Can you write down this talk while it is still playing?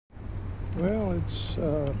Well, it's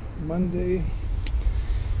Monday,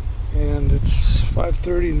 and it's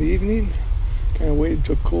 5:30 in the evening. Kind of waited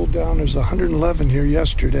to cool down. There's 111 here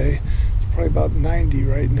yesterday. It's probably about 90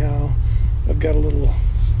 right now. I've got a little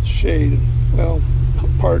shade, well,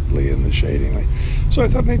 partly in the shade anyway. So I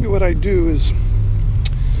thought maybe what I'd do is,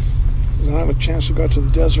 I don't have a chance to go out to the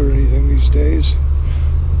desert or anything these days,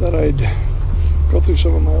 that I'd go through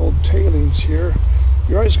some of my old tailings here.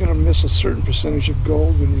 You're always going to miss a certain percentage of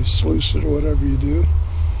gold when you sluice it or whatever you do.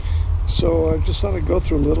 So I just thought I'd go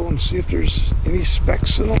through a little and see if there's any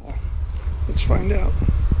specks at all. Let's find out.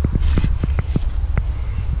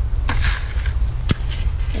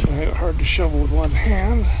 And hard to shovel with one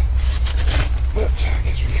hand, but I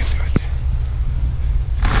guess we can do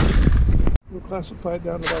it. We'll classify it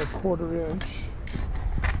down to about 1/4 inch.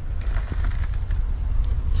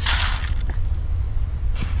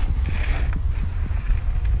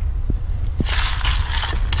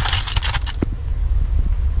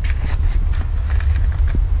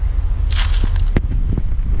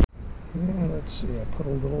 Let's see, I put a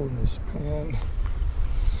little in this pan.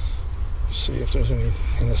 See if there's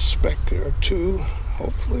anything, a speck or two,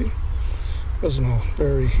 hopefully. Wasn't a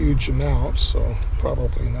very huge amount, so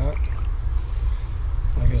probably not.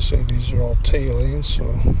 Like I say, these are all tailings,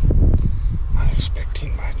 so not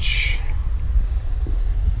expecting much.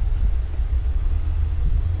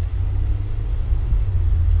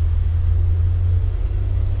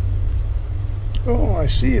 Oh, I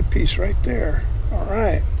see a piece right there. All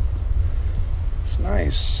right. It's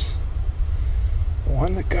nice. The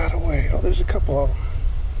one that got away. Oh, there's a couple of them.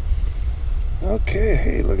 Okay,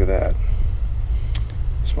 hey, look at that.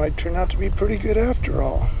 This might turn out to be pretty good after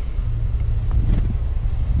all.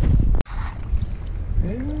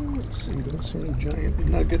 And let's see, don't see any giant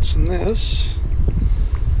nuggets in this.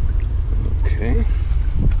 Okay.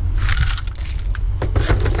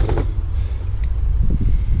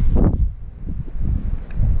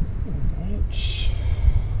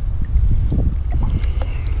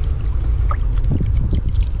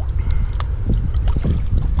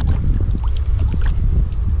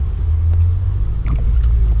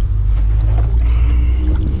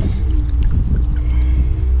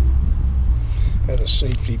 A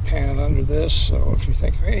safety pan under this, so if you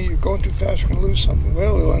think, hey, you're going too fast, you're going to lose something,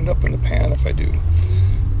 well, it'll end up in the pan if I do.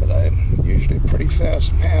 But I'm usually a pretty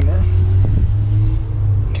fast panner.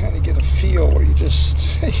 Kind of get a feel where you just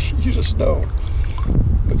you just know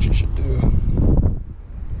what you should do.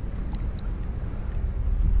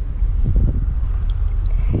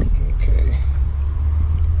 Okay.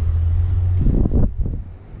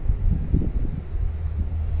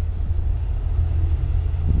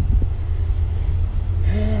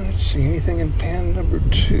 Let's see, anything in pan number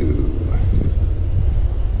 2?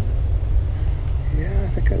 Yeah, I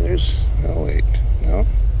think there's, oh wait, no.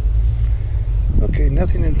 Okay,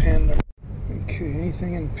 nothing in pan number, okay,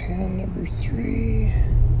 anything in pan number 3?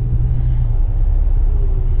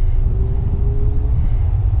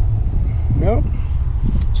 Nope.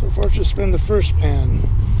 So far it's just been the first pan.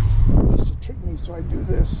 That's the trick me, so I do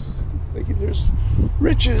this, thinking there's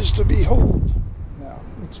riches to behold.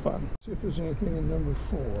 It's fun. See if there's anything in number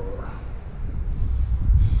 4.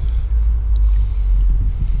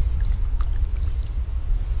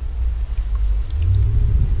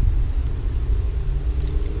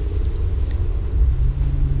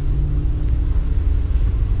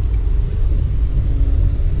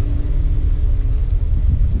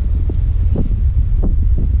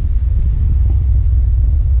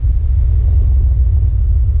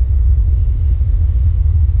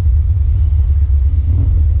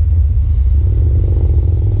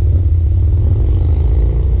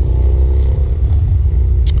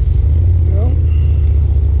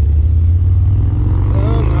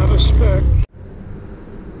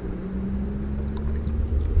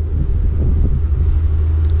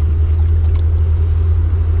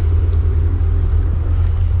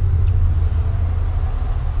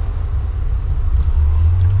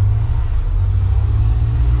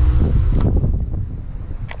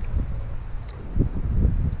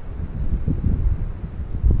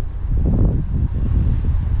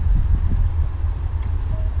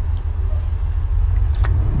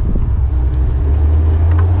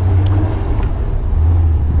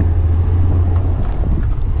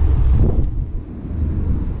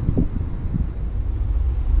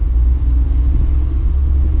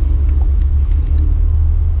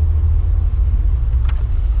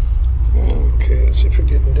 See if we're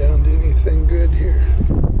getting down to anything good here.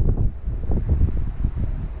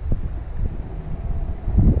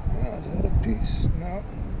 Oh, is that a piece? No,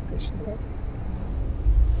 guess not.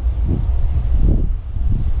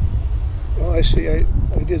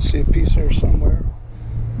 I did see a piece there somewhere.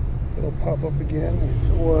 It'll pop up again if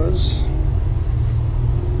it was.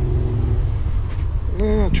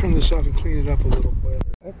 I'll turn this off and clean it up a little bit.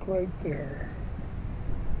 Back right there.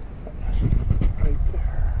 Right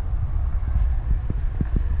there.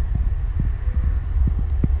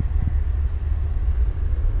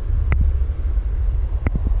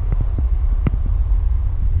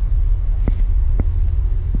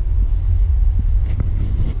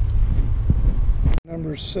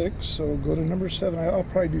 Number 6, so go to number 7. I'll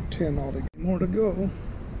probably do 10 altogether. More to go.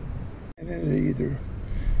 And then either.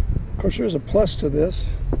 Of course, there's a plus to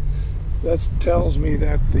this. That tells me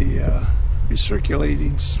that the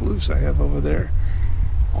recirculating sluice I have over there,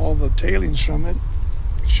 all the tailings from it,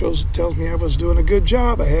 tells me I was doing a good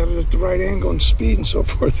job. I had it at the right angle and speed and so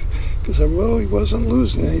forth, because I really wasn't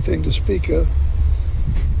losing anything to speak of.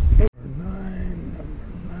 Number 9, number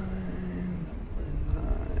 9, number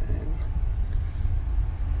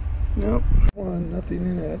 9. Nope, nothing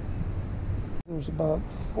in it. There's about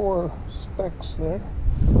 4 specks there.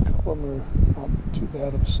 A couple of them are not too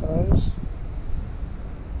bad of size.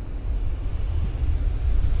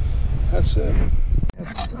 That's it.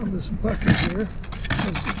 On this bucket here,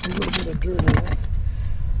 there's just a little bit of dirt in it.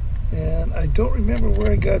 And I don't remember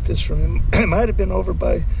where I got this from. It might have been over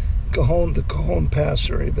by the Cajon Pass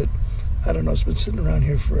area, but I don't know. It's been sitting around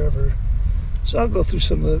here forever. So I'll go through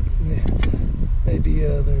some of the, maybe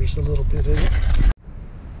there's a little bit in it.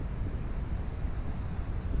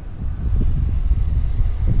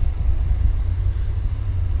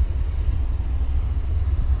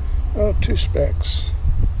 Oh, 2 specks.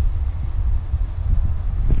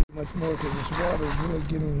 Much more because this water is really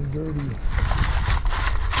getting dirty.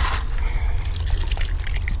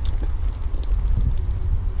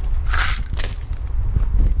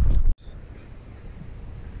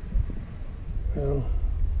 Well,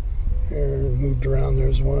 here moved around.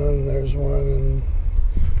 There's one, and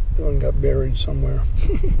the one got buried somewhere.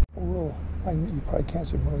 You probably can't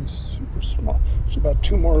see really super small. There's about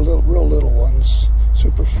 2 more real little ones,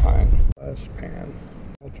 super fine. Last pan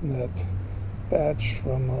from that batch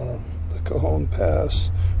from the Cajon Pass.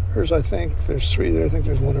 I think there's 3 there. I think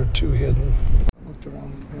there's 1 or 2 hidden. I looked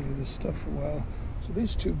around into this stuff for a while. So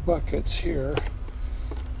these 2 buckets here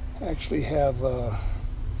actually have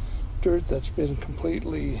dirt that's been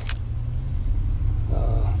completely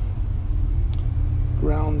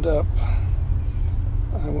ground up.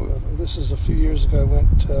 This is a few years ago. I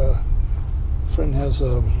went. A friend has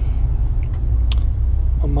a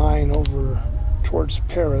mine over towards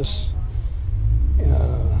Paris.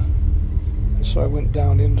 So I went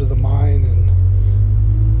down into the mine and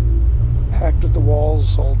hacked at the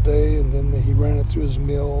walls all day, and then he ran it through his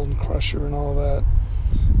mill and crusher and all that.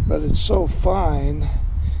 But it's so fine,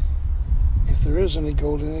 if there is any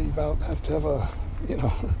gold in it, you about have to have a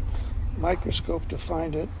microscope to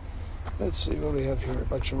find it. Let's see what we have here. A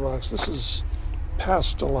bunch of rocks. This is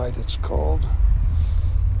pastelite, it's called.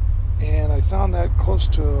 And I found that close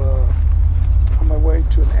to on my way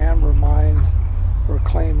to an amber mine, or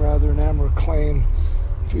an amber claim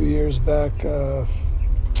a few years back. I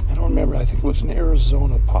don't remember. I think it was in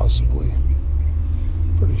Arizona, possibly.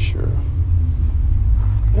 Pretty sure.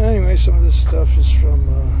 Anyway, some of this stuff is from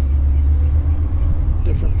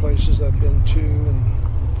different places I've been to, and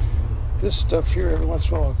this stuff here, every once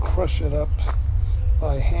in a while I'll crush it up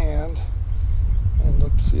by hand and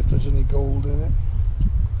look to see if there's any gold in it.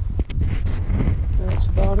 That's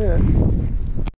about it.